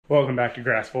Welcome back to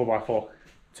Grass 4x4.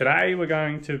 Today we're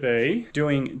going to be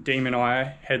doing Demon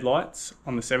Eye headlights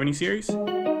on the 70 series.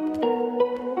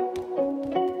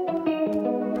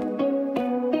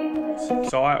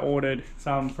 So I ordered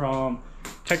some from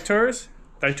Tech4tourers.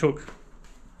 They took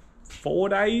 4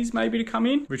 days maybe to come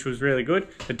in, which was really good.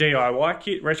 The DIY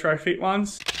kit, retrofit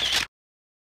ones.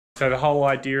 So the whole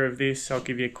idea of this, I'll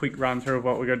give you a quick run through of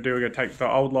what we're going to do. We're going to take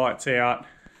the old lights out.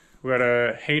 We've got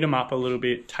to heat them up a little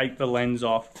bit, take the lens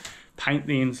off, paint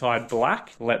the inside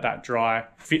black, let that dry,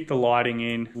 fit the lighting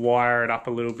in, wire it up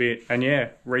a little bit, and yeah,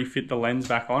 refit the lens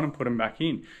back on and put them back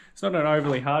in. It's not an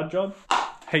overly hard job.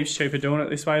 Heaps cheaper doing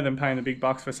it this way than paying the big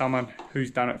bucks for someone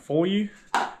who's done it for you.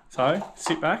 So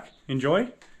sit back, enjoy,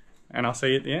 and I'll see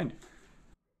you at the end.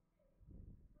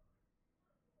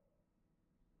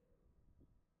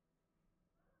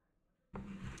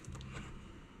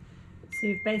 So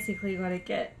you've basically got to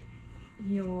get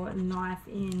your knife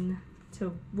in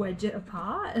to wedge it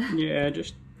apart. Yeah,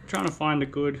 just trying to find a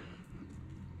good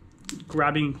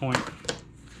grabbing point.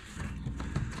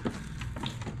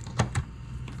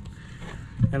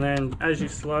 And then as you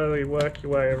slowly work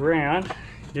your way around,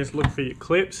 you just look for your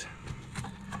clips.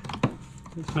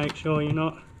 Just make sure you're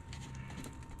not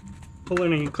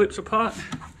pulling any clips apart.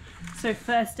 So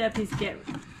first step is get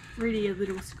rid of your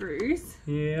little screws.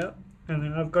 Yeah. And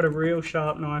then I've got a real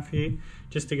sharp knife here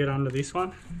just to get under this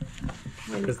one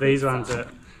because these ones are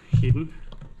hidden.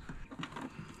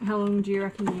 How long do you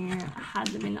reckon you had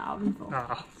them in the oven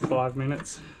for? 5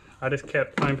 minutes. I just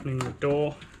kept opening the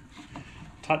door,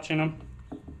 touching them.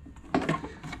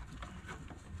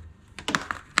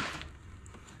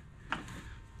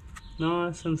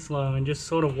 Nice and slow, and just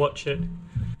sort of watch it. You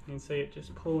can see it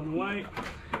just pulling away.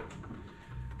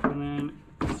 And then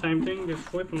same thing, just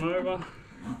flip them over.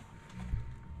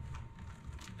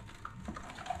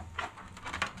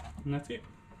 And that's it.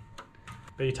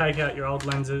 But you take out your old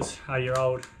lenses, your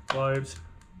old globes.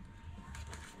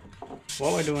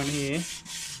 What we're doing here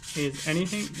is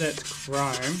anything that's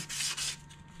chrome,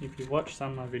 if you've watched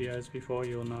some of my videos before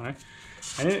you'll know,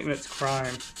 anything that's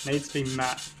chrome needs to be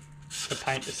matte for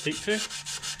paint to stick to.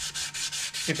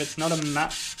 If it's not a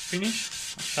matte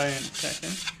finish, I'll show you in a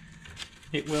second,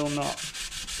 it will not,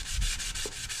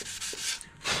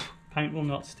 paint will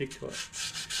not stick to it.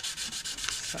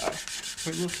 So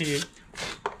if we look here,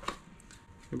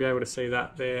 you'll be able to see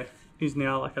that there is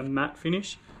now like a matte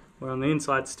finish, where on the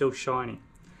inside it's still shiny.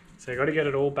 So you've got to get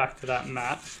it all back to that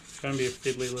matte. It's going to be a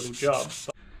fiddly little job.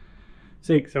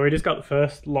 So we just got the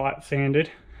first light sanded.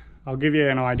 I'll give you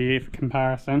an idea for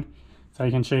comparison so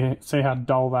you can see how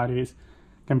dull that is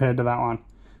compared to that one.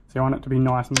 So you want it to be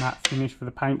nice and matte finish for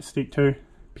the paint to stick to.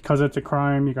 Because it's a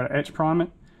chrome, you've got to etch prime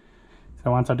it. So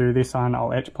once I do this one,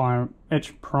 I'll etch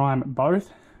prime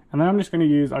both. And then I'm just going to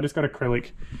use, I just got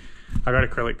acrylic. I got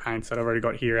acrylic paints that I've already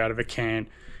got here out of a can.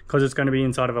 Because it's going to be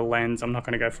inside of a lens, I'm not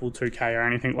going to go full 2K or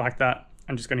anything like that.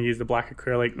 I'm just going to use the black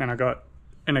acrylic. Then I got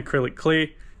an acrylic clear,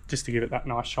 just to give it that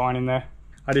nice shine in there.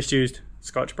 I just used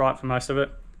Scotch-Brite for most of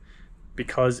it.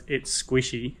 Because it's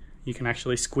squishy, you can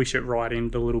actually squish it right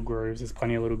into the little grooves. There's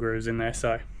plenty of little grooves in there,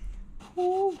 so.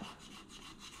 Ooh.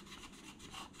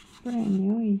 Brand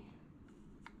new.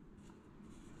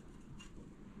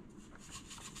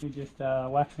 Just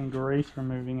wax and grease,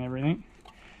 removing everything.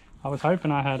 I was hoping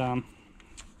I had a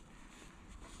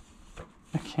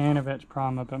can of etch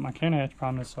primer, but my can of etch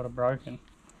primer is sort of broken.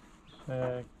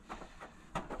 I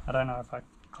don't know if I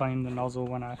cleaned the nozzle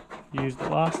when I used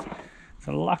it last.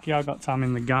 So lucky I got some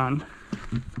in the gun.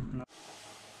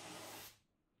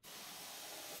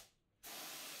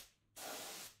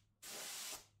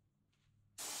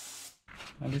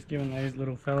 I'm just giving these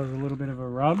little fellas a little bit of a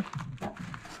rub.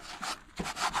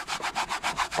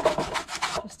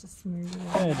 Just a smooth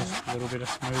Yeah, just a little bit of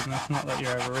smoothness. Not that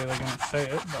you're ever really going to see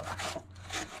it, but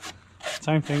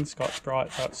same thing,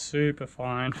 Scotch-Brite, so it's super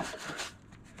fine.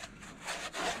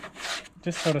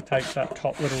 Just sort of takes that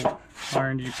top little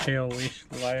orangey peel-ish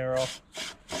layer off.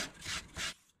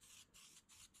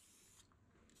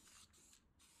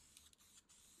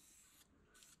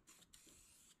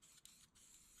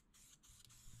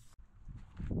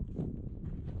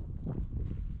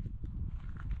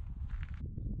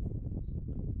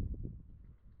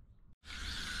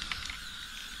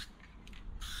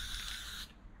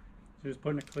 Just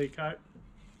putting a clear coat.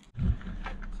 So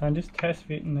I'm just test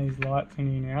fitting these lights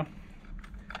in here now.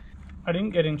 I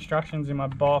didn't get instructions in my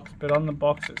box, but on the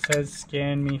box it says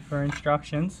scan me for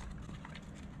instructions.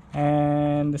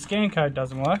 And the scan code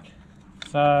doesn't work.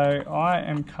 So I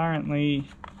am currently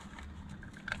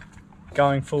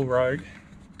going full rogue.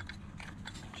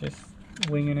 Just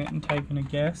winging it and taking a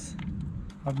guess.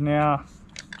 I've now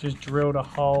just drilled a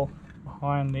hole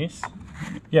behind this.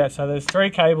 Yeah, so there's 3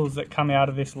 cables that come out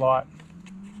of this light.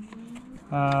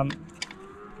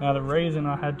 Now the reason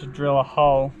I had to drill a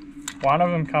hole, one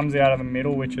of them comes out of the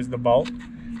middle, which is the bolt.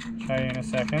 I'll show you in a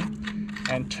second.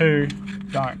 And 2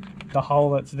 don't. The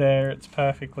hole that's there, it's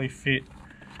perfectly fit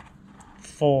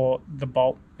for the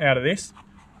bolt out of this.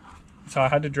 So I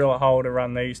had to drill a hole to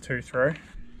run these 2 through.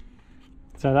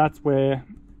 So that's where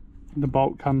the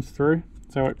bolt comes through.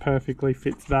 So it perfectly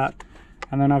fits that.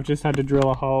 And then I've just had to drill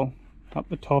a hole up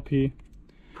the top here,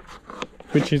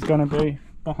 which is going to be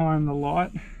behind the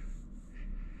light.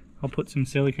 I'll put some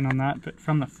silicone on that, but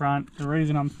from the front, the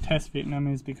reason I'm test fitting them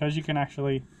is because you can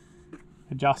actually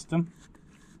adjust them.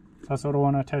 So I sort of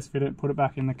want to test fit it, put it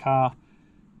back in the car,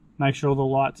 make sure all the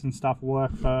lights and stuff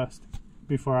work first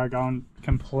before I go and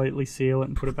completely seal it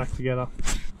and put it back together.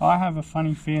 I have a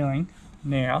funny feeling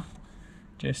now,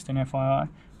 just an FYI,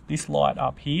 this light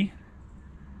up here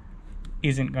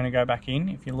isn't going to go back in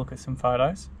if you look at some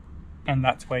photos, and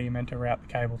that's where you're meant to route the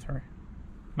cable through.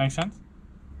 Make sense?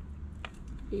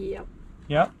 Yep.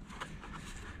 Yep.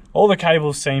 All the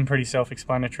cables seem pretty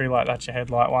self-explanatory, like that's your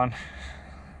headlight one,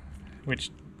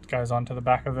 which goes onto the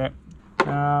back of it.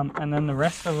 And then the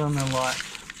rest of them are like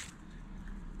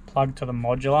plugged to the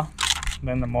modular.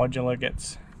 Then the modular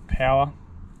gets power.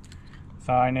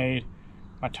 So I need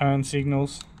my turn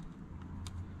signals,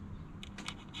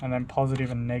 and then positive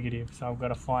and negative. So I've got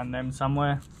to find them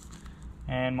somewhere.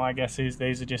 And my guess is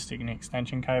these are just an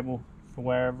extension cable for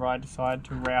wherever I decide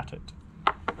to route it.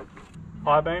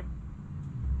 High beam.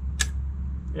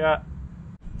 Yeah.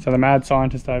 So the mad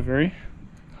scientist over here,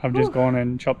 I've just gone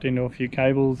and chopped into a few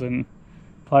cables and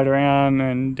played around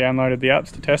and downloaded the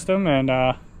apps to test them, and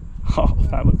oh,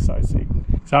 that looks so sick.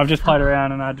 So I've just played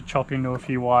around and I had to chop into a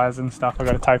few wires and stuff. I've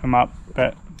got to tape them up,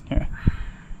 but yeah.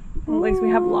 Well, at least we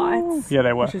have lights. Yeah,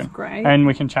 they're working. Which is great. And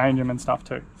we can change them and stuff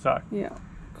too. So yeah,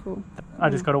 cool. I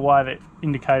just got to wire the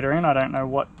indicator in. I don't know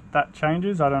what that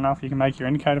changes. I don't know if you can make your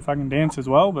indicator fucking dance as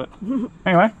well, but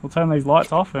anyway, we'll turn these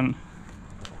lights off and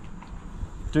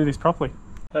do this properly.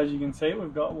 So as you can see,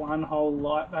 we've got one whole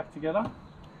light back together.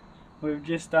 We've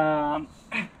just put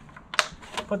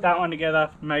that one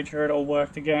together, made sure it all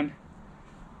worked again.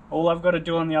 All I've got to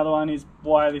do on the other one is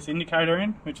wire this indicator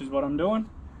in, which is what I'm doing.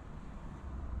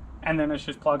 And then it's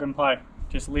just plug and play.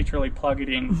 Just literally plug it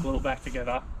in, glue it back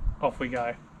together, off we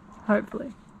go.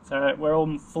 Hopefully. So we're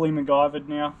all fully MacGyvered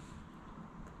now.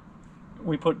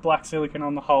 We put black silicone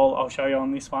on the hole. I'll show you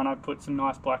on this one. I put some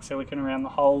nice black silicone around the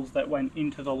holes that went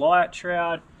into the light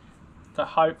shroud. So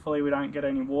hopefully we don't get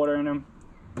any water in them.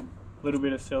 A little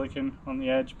bit of silicone on the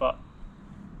edge, but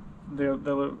the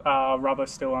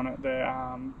rubber's still on it.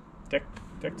 The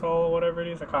Dectol or whatever it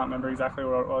is. I can't remember exactly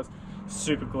what it was.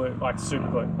 Super glue, like super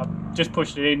glue. I just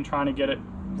pushed it in trying to get it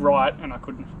right, and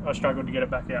I struggled to get it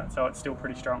back out, so it's still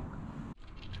pretty strong.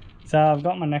 So I've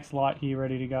got my next light here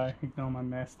ready to go. Ignore my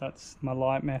mess, that's my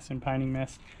light mess and painting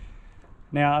mess.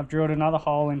 Now I've drilled another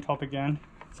hole in top again.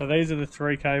 So these are the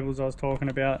 3 cables I was talking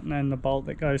about, and then the bolt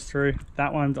that goes through.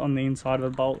 That one's on the inside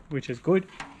of the bolt, which is good.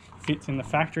 Fits in the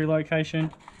factory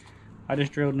location. I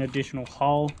just drilled an additional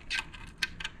hole,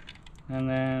 and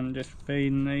then just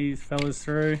feeding these fellas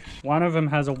through. One of them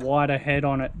has a wider head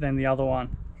on it than the other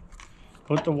one.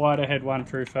 Put the wider head one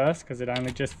through first because it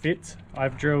only just fits.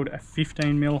 I've drilled a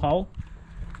 15mm hole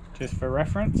just for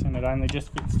reference, and it only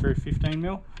just fits through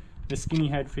 15mm. The skinny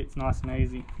head fits nice and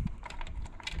easy.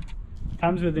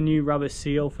 Comes with a new rubber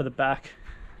seal for the back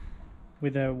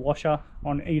with a washer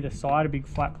on either side, a big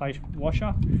flat plate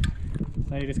washer.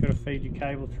 So you just got to feed your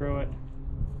cable through it.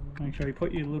 Make sure you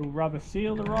put your little rubber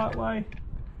seal the right way,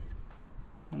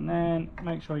 and then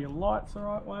make sure your light's the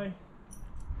right way.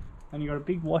 And you've got a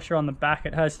big washer on the back.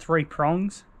 It has 3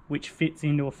 prongs, which fits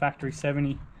into a factory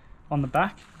 70 on the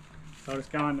back. So I'll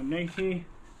just go underneath here.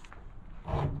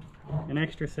 An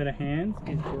extra set of hands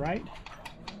is great,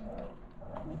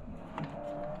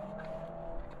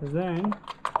 because then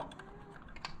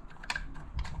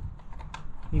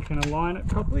you can align it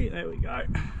properly. There we go.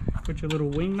 Put your little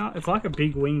wing nut. It's like a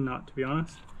big wing nut, to be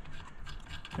honest.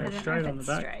 Go straight on the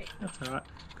back. Straight. That's alright,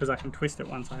 because I can twist it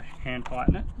once I hand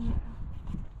tighten it. Yeah.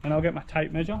 And I'll get my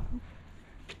tape measure.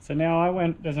 So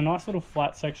now there's a nice little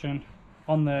flat section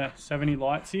on the 70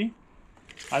 lights here.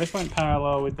 I just went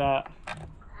parallel with that.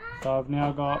 So I've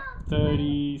now got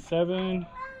 37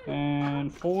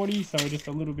 and 40, so we're just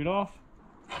a little bit off.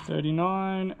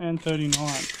 39 and 39.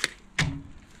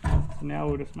 So now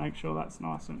we'll just make sure that's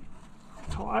nice and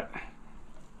tight.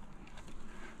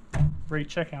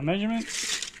 Recheck our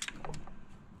measurements.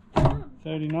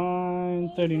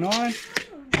 39, 39.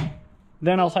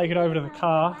 Then I'll take it over to the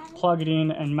car, plug it in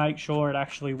and make sure it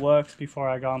actually works before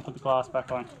I go and put the glass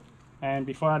back on. And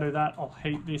before I do that, I'll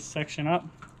heat this section up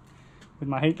with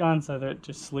my heat gun so that it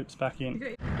just slips back in.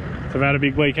 So we've had a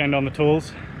big weekend on the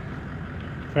tools.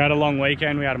 We had a long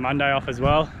weekend, we had a Monday off as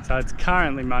well. So it's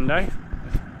currently Monday.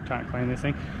 Trying to clean this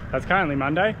thing. So it's currently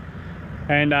Monday.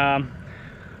 And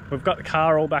we've got the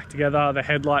car all back together, the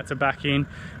headlights are back in.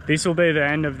 This will be the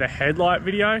end of the headlight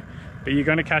video, but you're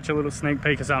gonna catch a little sneak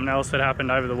peek of something else that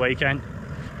happened over the weekend.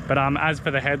 But as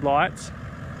for the headlights,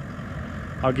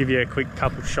 I'll give you a quick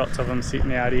couple shots of them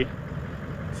sitting out here.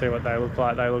 See what they look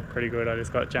like. They look pretty good. I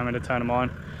just got Gemma to turn them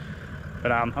on.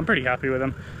 But I'm pretty happy with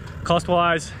them. Cost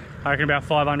wise, I reckon about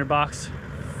 500 bucks,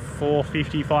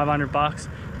 450, 500 bucks.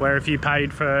 Where if you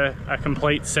paid for a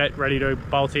complete set ready to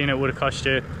bolt in, it would have cost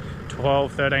you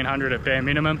 12, 1300 at bare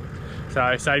minimum.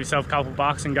 So save yourself a couple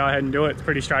bucks and go ahead and do it. It's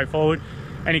pretty straightforward.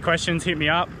 Any questions, hit me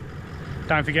up.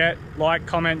 Don't forget, like,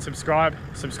 comment, subscribe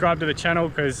to the channel,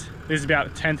 because this is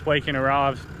about the 10th week in a row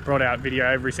I've brought out video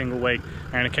every single week.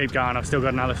 I'm gonna keep going. I've still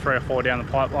got another 3 or 4 down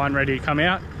the pipeline ready to come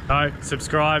out. So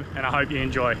subscribe, and I hope you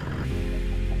enjoy.